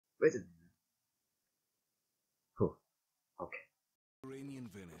Wait a minute. Cool. Okay. Iranian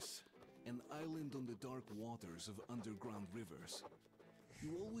Venice, an island on the dark waters of underground rivers.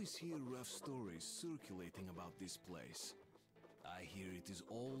 You always hear rough stories circulating about this place. I hear it is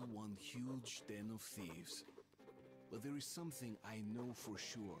all one huge den of thieves. But there is something I know for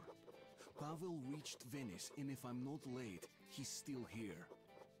sure. Pavel reached Venice, and if I'm not late, he's still here.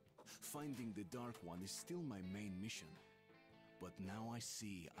 Finding the Dark One is still my main mission. But now I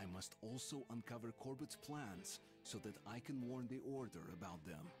see I must also uncover Corbett's plans so that I can warn the Order about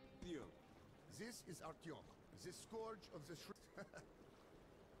them. This is Artyom, the scourge of the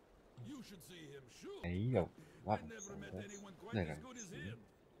You should see him shoot. Hey yo, what I never met anyone quite Flyraine as good as him.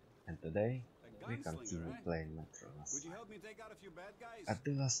 and today we continue playing Metro. Would you help me take out a few bad guys? At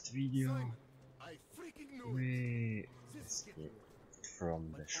the last video I freaking knew we escaped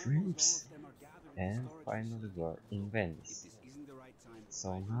from the shrimps and finally were in Venice.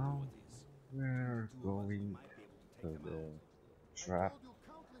 So now we're going to the trap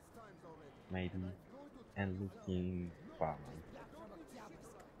maybe and looking Pavel.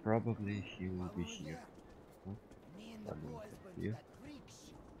 Probably he will be here. What do we have here?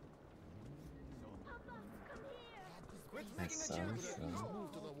 Nice sound,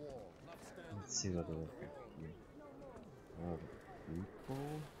 let's see what we have here. Oh,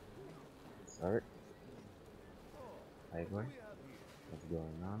 people. Sorry. Hi boy. What's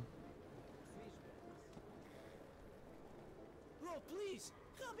going on? Bro, please,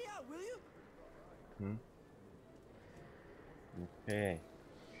 help me out, will you? Okay.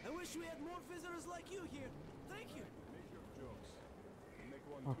 I wish we had more visitors like you here. Thank you.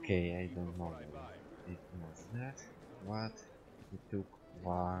 Okay, I don't know it was that. What? He took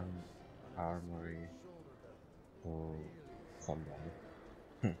one armory to somebody.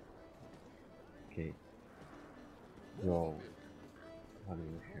 Okay. So, what do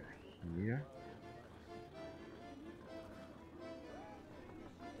we have here?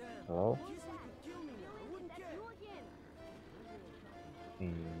 Hello?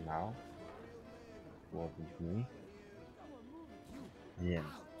 Now, what with me? Yeah.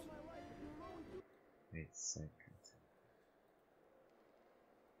 Wait a second.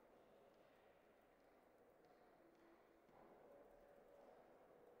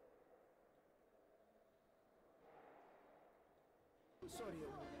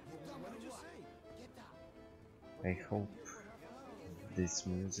 I hope this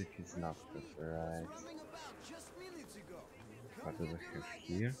music is not copyright. What do we have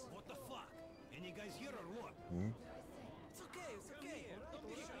here? What the fuck? Any guys here or what? It's okay. Don't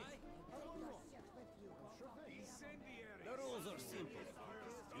be shy. The rules are simple.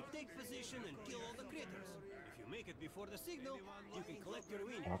 You take position and kill all the critters. If you make it before the signal, you can collect your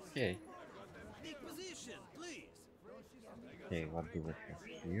winnings. Okay. Take position, please. Okay, what do we have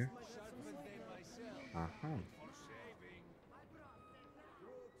here?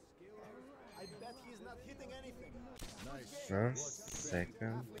 I bet he's not hitting anything. Nice. First,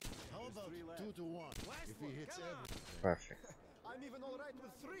 second. How about 2 to 1? If he hits everything. Perfect. I'm even alright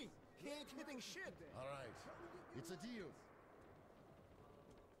with 3. He ain't hitting shit. Alright. It's a deal.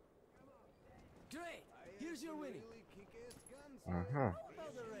 Great. Here's your winning. Uh-huh. How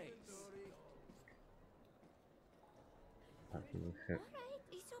about the race? What do we have? Alright,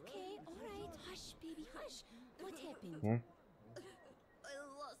 it's okay. Alright, hush, baby, hush. What happened? I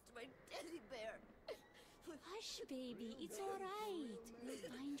lost my teddy bear. Hush, baby, it's alright.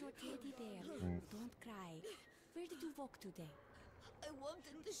 Find your teddy bear. Don't cry. Where did you walk today? I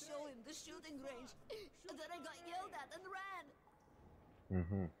wanted to show him the shooting range. And then I got yelled at and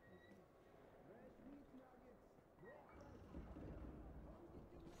ran.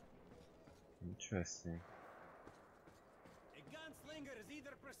 Interesting. A gunslinger is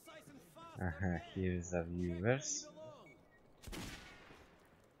either precise and fast. Here's the viewers.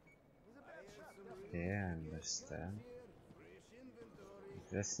 Okay, I understand.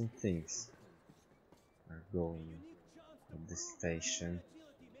 Interesting things are going at the station.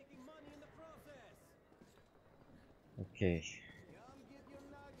 Okay,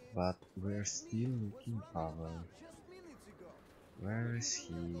 but we're still looking Pavel. Where is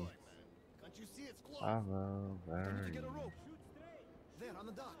he? Pavel, where are you? There on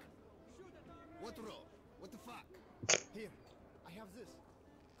the dock. What rope? What the fuck? Here, I have this.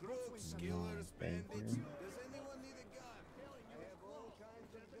 Crooks, killers, thank bandits. you. Does anyone need a gun? I have all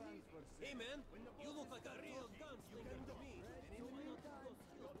kinds of guns for sale. Hey man, you look like a real gunslinger to me.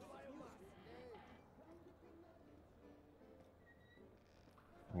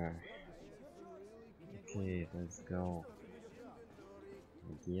 Okay, let's go.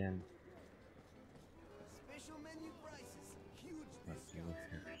 Again. Special menu prices. Huge What do we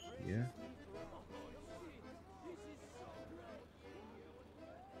have here.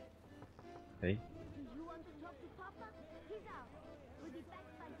 Hey. You want to talk to Papa? He's out. We'll be back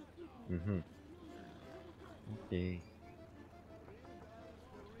by the evening. Okay.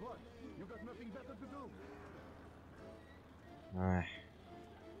 What? You got nothing better to do? Ah.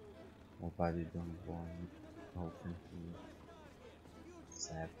 Nobody don't want open here.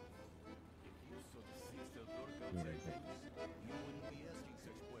 Sad. Here is it.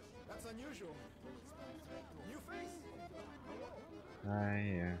 That's unusual. New face? Ah,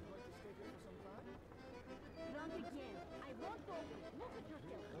 yeah. Drunk again. I won't go. Look at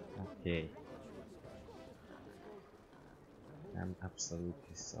yourself. Okay. I'm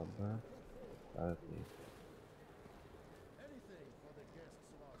absolutely sober. Okay.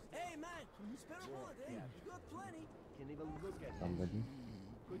 Hey man, spare a bullet, eh? You got plenty. Can even look at Somebody.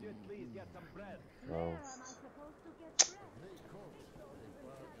 Could you please get some bread? So, Am I supposed to get bread?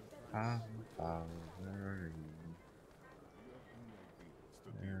 Pavel, where are you?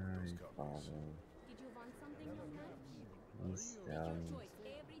 Where are you, Pavel? Did you want something, young man? Please Make tell your me. choice.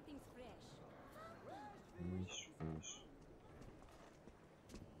 Everything's fresh. Fish.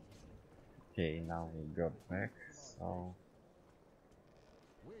 Okay, now we got back, so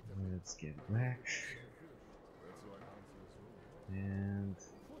let's get back. And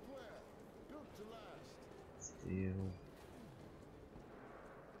still,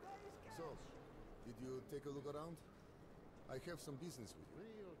 So, did you take a look around? I have some business with you.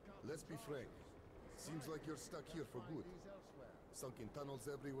 Let's be frank. Seems like you're stuck here for good. Sunken tunnels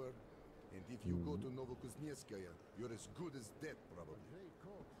everywhere. And if you go to Novokuznetskaya, you're as good as dead, probably.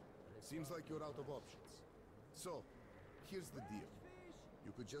 Seems like you're out of options. So, here's the deal.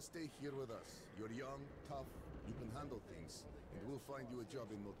 You could just stay here with us. You're young, tough, you can handle things, and we'll find you a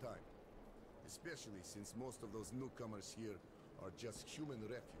job in no time. Especially since most of those newcomers here are just human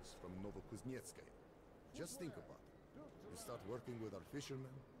refuse from Novokuznetskaya. Just think about it. You start working with our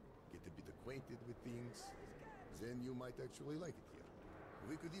fishermen, get a bit acquainted with things, then you might actually like it here.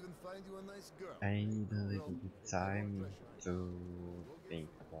 We could even find you a nice girl. I need a little bit time to think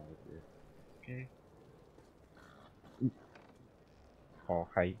about it. Okay. Oh,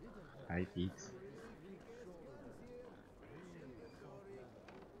 hi. Hi, Pete.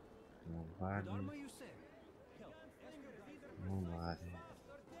 Nobody. Dharma, you said? Nobody.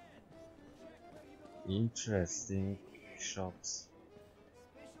 Interesting shops.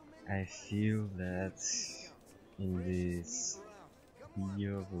 I feel that in this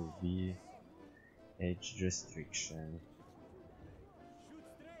video will be age restriction.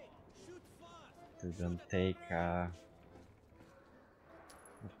 To don't take a...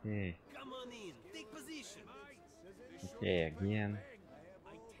 Okay. Come on in, take position. Okay, again. I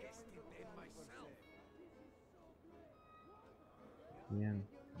tested them myself. Again.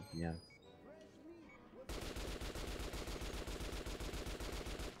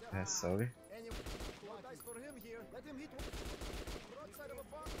 Sorry. Anyway, dice for him here. Let him hit broadside of a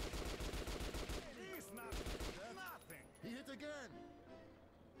bomb. He's nothing. He hit again!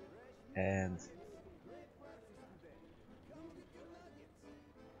 And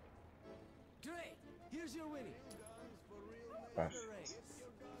Great, here's your winning. perfect.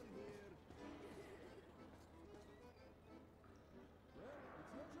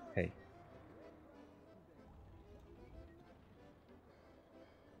 Hey.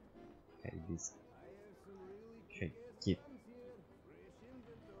 Hey, this. Okay, keep.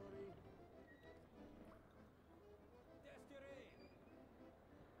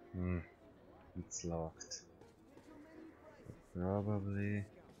 It's locked. Probably.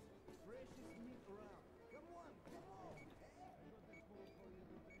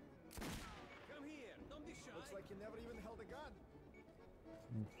 Come here, don't be shy. Looks like he never even held a gun.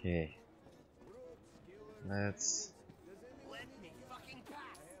 Okay. Let's. Let me fucking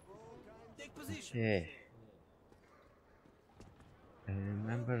pass. Take position. Okay. I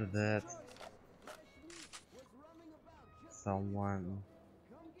remember that someone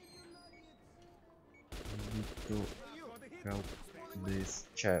need to help this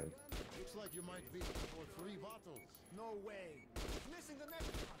child. Looks like you might be for 3 bottles. No way. Missing the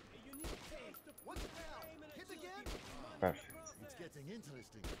next one. You need taste. What the hell? Hit again? Perfect. It's getting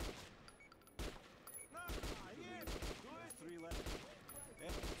interesting. Three left.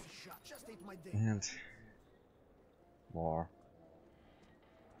 Shot. Just ate my day. And more.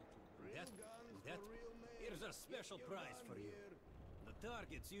 Here's a special prize for you. The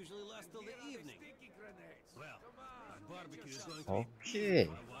targets usually last till the evening. Well, our barbecue is going to Okay. be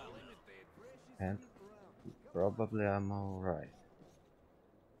for a while. And probably I'm alright.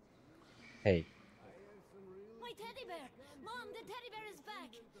 Hey. My teddy bear! Mom, the teddy bear is back!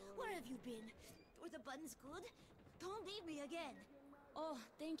 Where have you been? Were the buns good? Don't leave me again. Oh,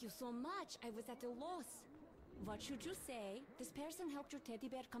 thank you so much. I was at a loss. What should you say? This person helped your teddy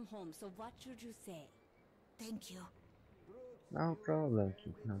bear come home, so what should you say? Thank you. No problem,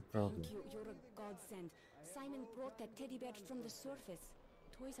 kid, no problem. Thank you, you're a godsend. Simon brought that teddy bear from the surface.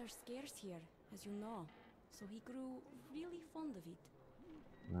 Toys are scarce here, as you know, so he grew really fond of it.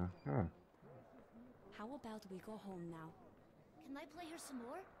 Uh-huh. How about we go home now? Can I play her some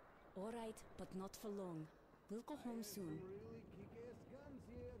more? All right, but not for long. We'll go home soon.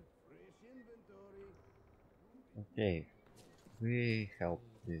 Okay, we help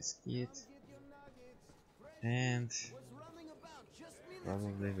this kid, and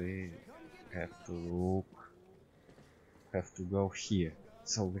probably we have to go here,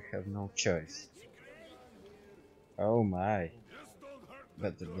 so we have no choice. Oh my!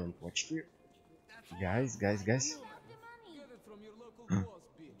 Better don't watch here, guys.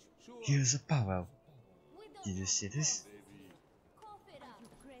 Here's a Pavel. Did you see this? Cough it up. Are you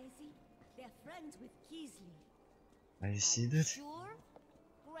crazy? They're friends with Keasley. Are you see that? Sure?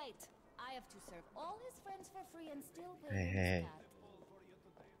 Great. I have to serve all his friends for free and still pay Hey, him hey. his cut.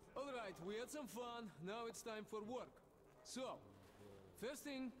 Alright, we had some fun, now it's time for work. So, first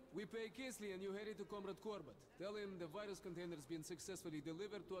thing, we pay Keasley and you head to Comrade Corbett. Tell him the virus container's been successfully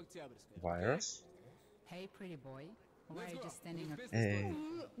delivered to Oktyabrsk. Virus? Hey, pretty boy. Why Let's are you go. just standing It's up? business Hey. time.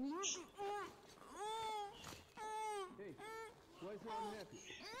 Hey, why so unhappy?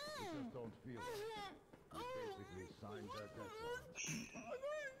 Just don't feel it. We basically signed their death warrant.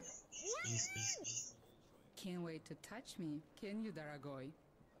 Please. Can't wait to touch me, can you, Daragoy?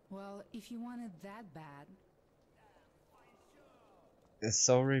 Well, if you want it that bad,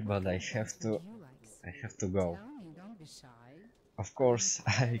 Sorry, but I have to. you like. I have to go. Tell me, don't be shy. Of course,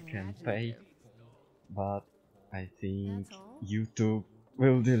 I can pay, but I think That's all? YouTube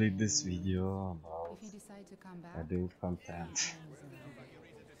will delete this video about If you decide to come back, adult content.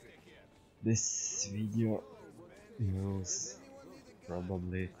 This video will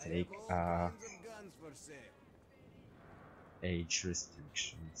probably take age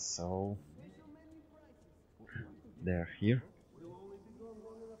restriction, so they're here,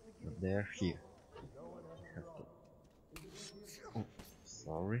 but they're here. I have to. Oh,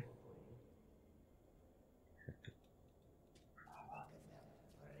 sorry. I have to.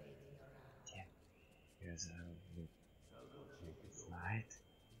 Yeah, here's a look. Flight.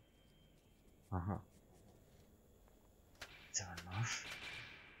 Turn off.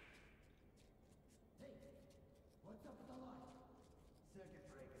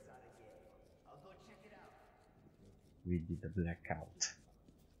 We did a blackout,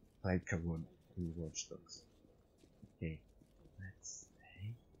 like a one in Watch Dogs. Okay, let's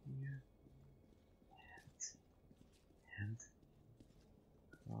stay here and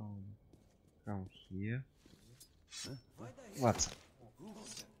come here. What's up?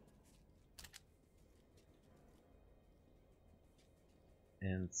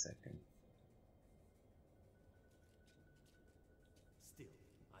 And second. Still,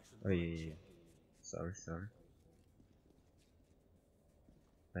 I should Oh yeah. Sorry.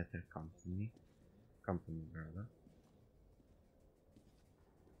 Better company, brother.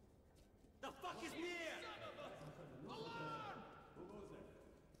 The fuck is near?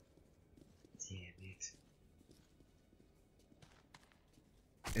 Damn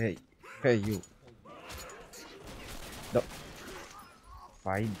it. Hey you. The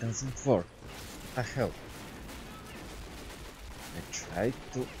fight doesn't work. What the hell? I tried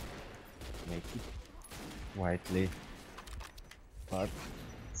to make it quietly, but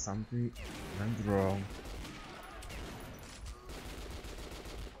something went wrong.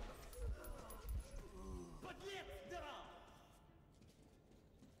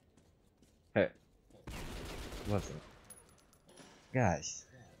 Hey, what's up? Guys,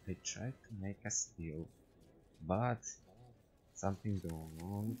 they tried to make us deal, but something going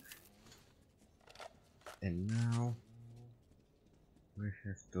wrong, and now we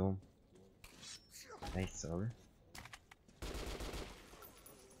have to say sorry.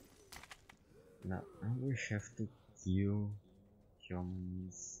 Now we have to kill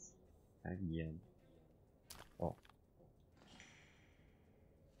humans again. Oh.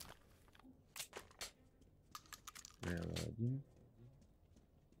 Reloading.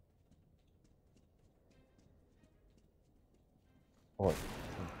 Oh,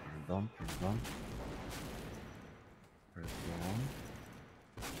 pardon. Press down.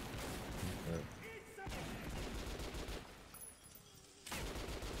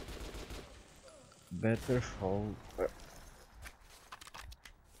 Better hold.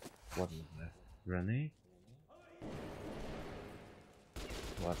 What is that? Grenade?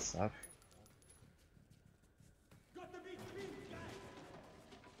 What's up?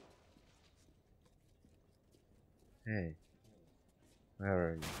 Hey, where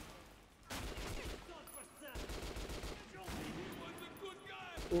are you?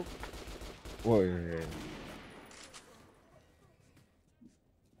 Oh. Whoa.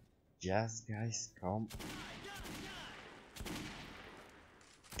 Just guys, come.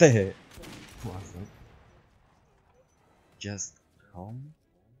 Wasn't. Just come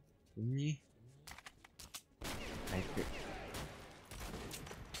to me. I think.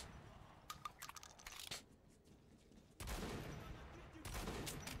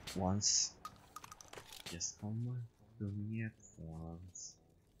 Once. Just come to me at once.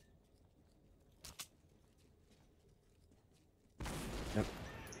 Yep.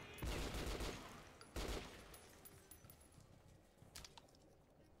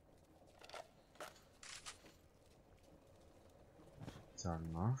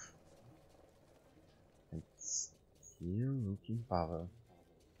 Turn off. It's here looking Pavel.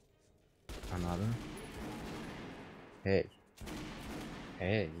 Another. Hey.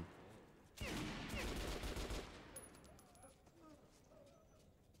 Hey.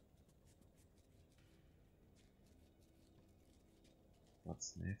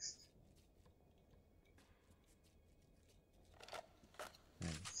 What's next?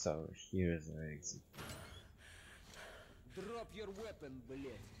 And so here's the exit. Drop your weapon,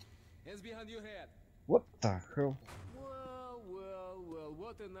 блять. Hands behind your head. What the hell? Well,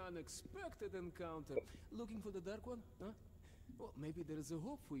 what an unexpected encounter. Looking for the Dark One, huh? Well, maybe there is a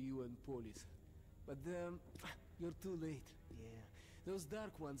hope for you and Polis. But, you're too late. Yeah, those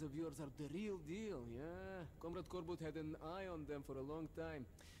Dark Ones of yours are the real deal, yeah? Comrade Corbett had an eye on them for a long time.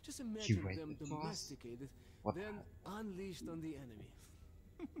 Just imagine them domesticated, then unleashed on the enemy.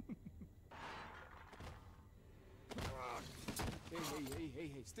 Hey,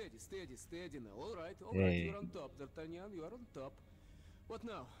 steady now. All right, you're on top, D'Artagnan, you are on top. What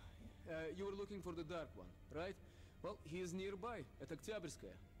now? You were looking for the Dark One, right? Well, he is nearby, at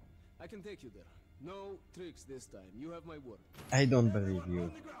Oktyabrskaya. I can take you there. No tricks this time, you have my word. I don't believe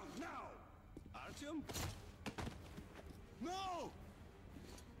you. Artyom? No!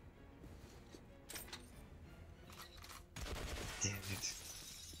 Damn it.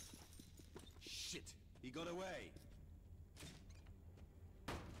 Shit, he got away.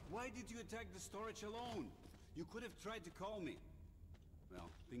 Why did you attack the storage alone? You could have tried to call me. Well,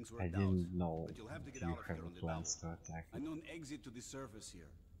 things worked out. I didn't know but you'll have to get you out of have here on a the plan double. to attack I it. know an exit to the surface here.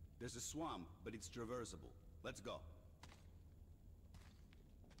 There's a swamp, but it's traversable. Let's go.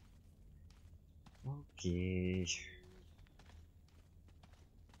 Okay.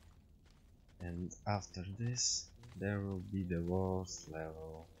 And after this, there will be the worst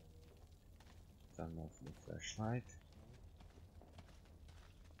level. Turn off the flashlight.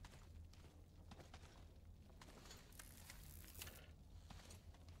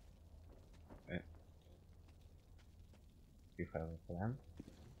 You have a plan?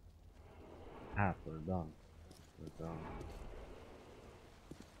 Ah, we're done. We're done.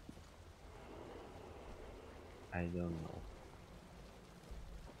 I don't know.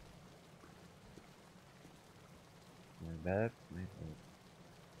 My bad, my bad.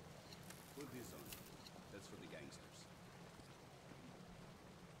 Put this on. That's for the gangsters.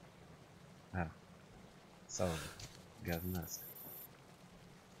 Ah. So, got mask.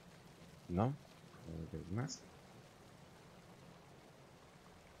 No? Got mask?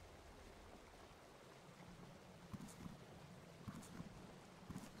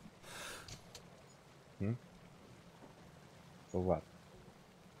 For what?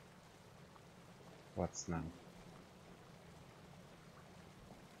 What's now?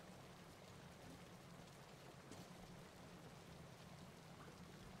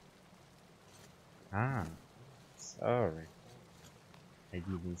 Ah, sorry. I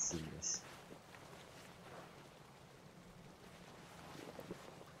didn't see this.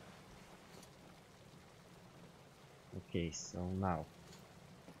 Okay, so now.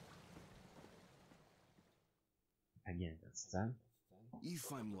 Again, that's done. If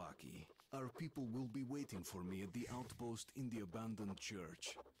I'm lucky, our people will be waiting for me at the outpost in the abandoned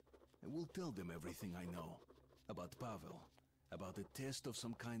church. I will tell them everything I know. About Pavel, about a test of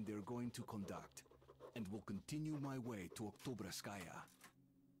some kind they're going to conduct, and will continue my way to Oktyabrskaya.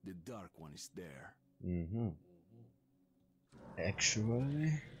 The Dark One is there.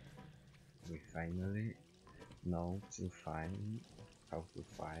 Actually, we finally know how to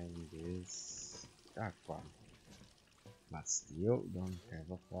find this Dark One. But still don't have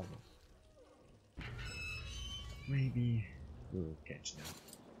a problem. Maybe we will catch them.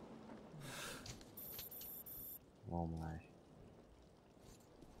 Oh my.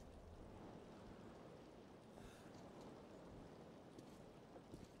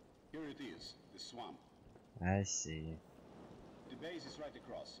 Here it is, the swamp. I see. The base is right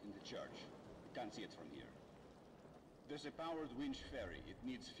across, in the church. You can't see it from here. There's a powered winch ferry. It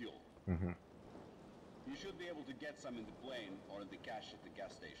needs fuel. You should be able to get some in the plane or in the cache at the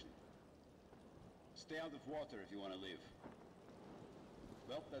gas station. Stay out of water if you want to live.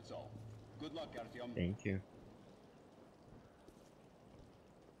 Well, that's all. Good luck, Artyom. Thank you.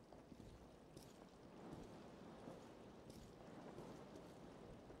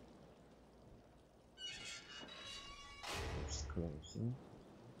 It's closing.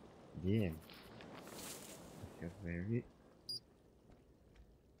 Yeah. Okay, very.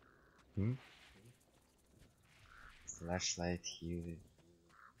 Flashlight here.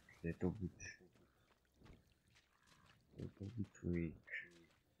 Little bit weak.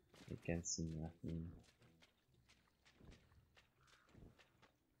 I can see nothing.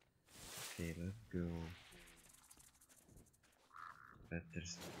 Okay, let's go. Better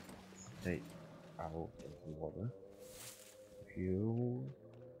stay out of the water. You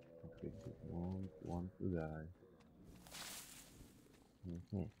don't want to die.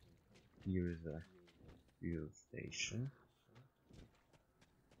 Here is a fuel station.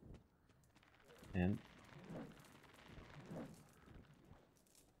 And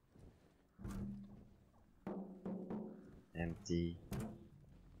empty.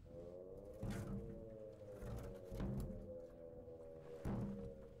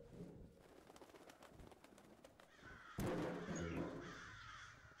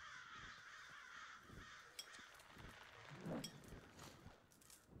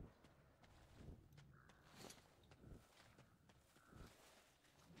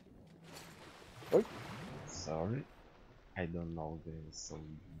 Oh, sorry, I don't know the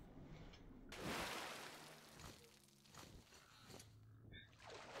song.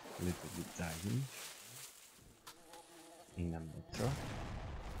 Little bit diving in a metro.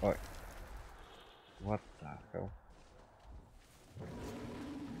 Oh, what the hell?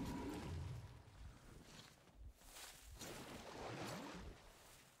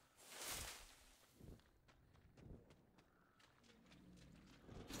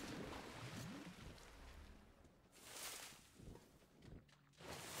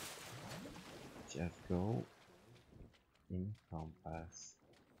 Just go in compass.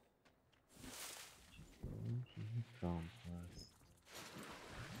 Just go in compass.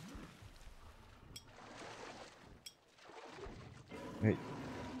 Wait.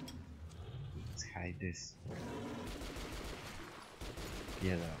 Let's hide this.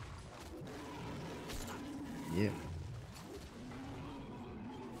 Get out. Yeah.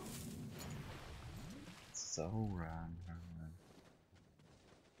 So run.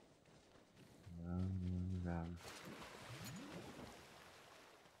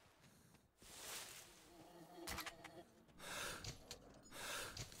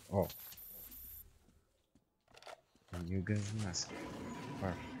 Oh. And you guys mask.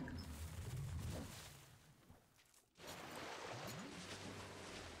 Perfect.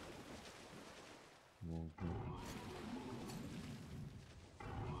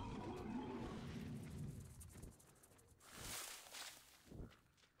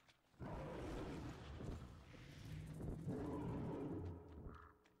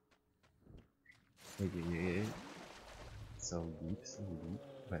 Okay, so deep,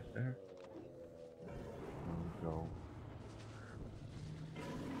 better. And go.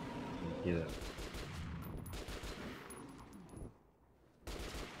 Get up.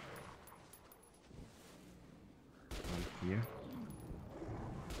 Right here.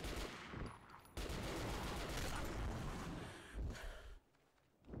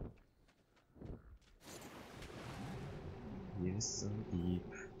 Here's so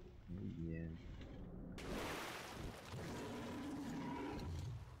deep. Yeah.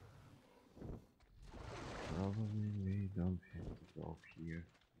 Probably we don't have to go here.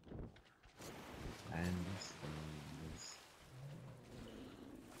 I understand this.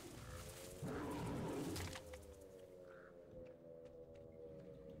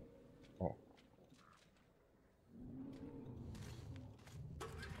 Oh.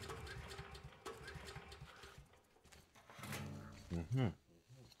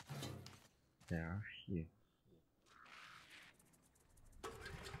 They are here.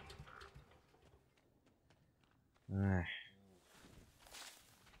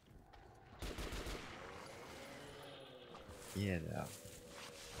 Get out.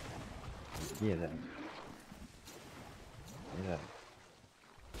 Get out. Get out.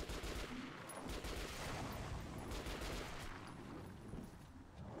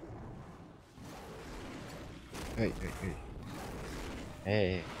 Hey.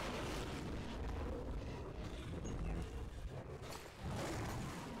 Hey.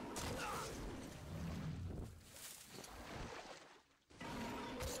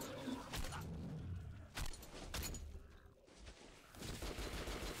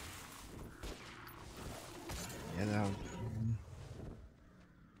 Get out.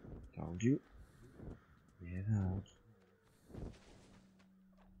 Told you. Get out.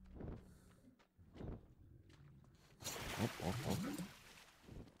 Up.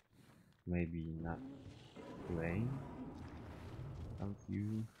 Maybe not rain. Don't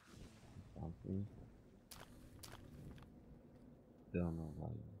you? Something. Don't know why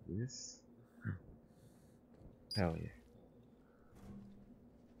this. Hell yeah.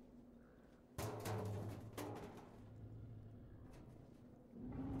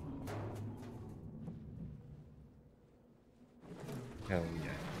 Hell yeah.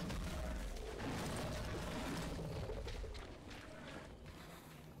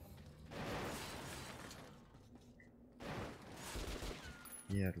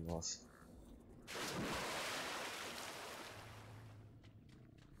 Yeah, it was.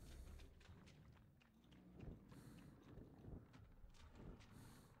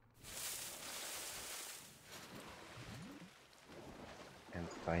 And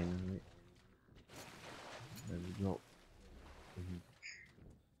finally, there we go.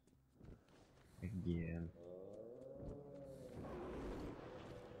 Again.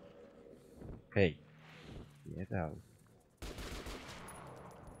 Hey, get out.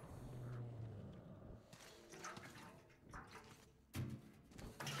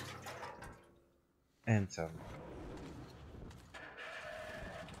 Enter.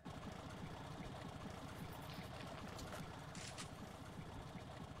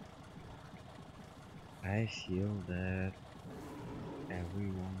 I feel that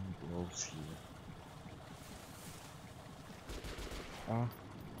everyone goes here. Oh,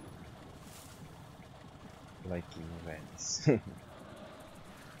 like in Venice.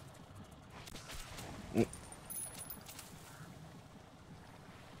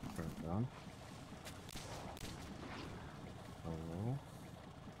 Pardon. Hello.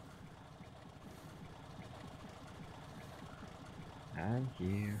 I'm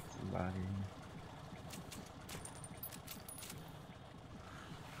here, somebody.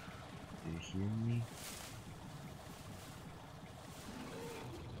 Do you hear me?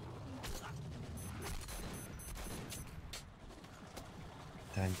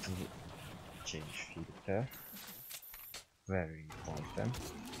 Time to change filter. Very important.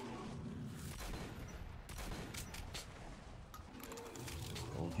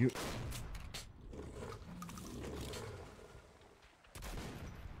 Told you.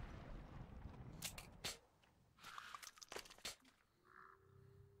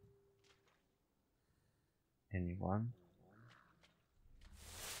 Anyone?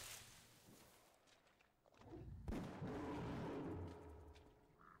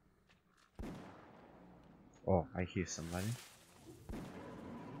 Oh, I hear somebody.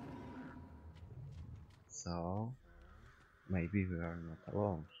 So maybe we are not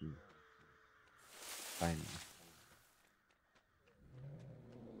alone here. Finally.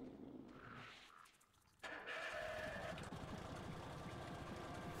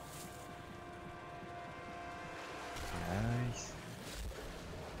 Nice.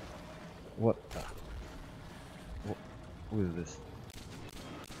 What the? Who is this?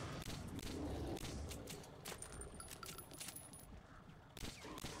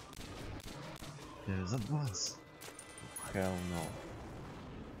 There's a boss. Hell no.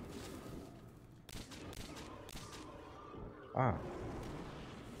 Ah.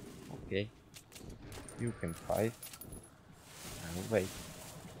 Okay. You can fight. I'll wait.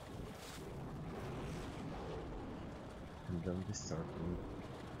 And don't disturb me.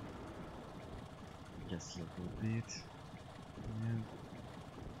 Just a little bit. And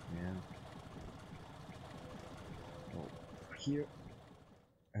go here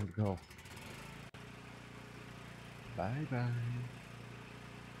and go. Bye bye.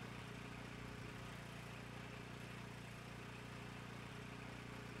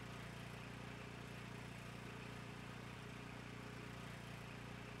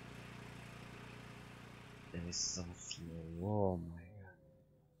 That is so slow. Oh my god.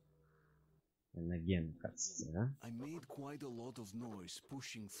 And again, cutscene. I made quite a lot of noise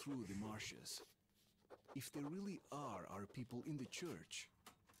pushing through the marshes. If there really are our people in the church,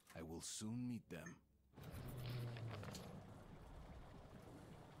 I will soon meet them.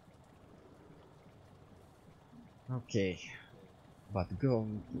 Okay, but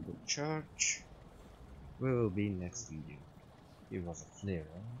going to the church will be next video. It was a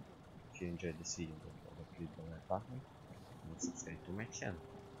Flyraine. If you enjoyed this video, don't forget to click the like button and subscribe to my channel.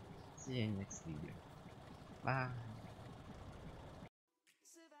 See you in next video. Bye!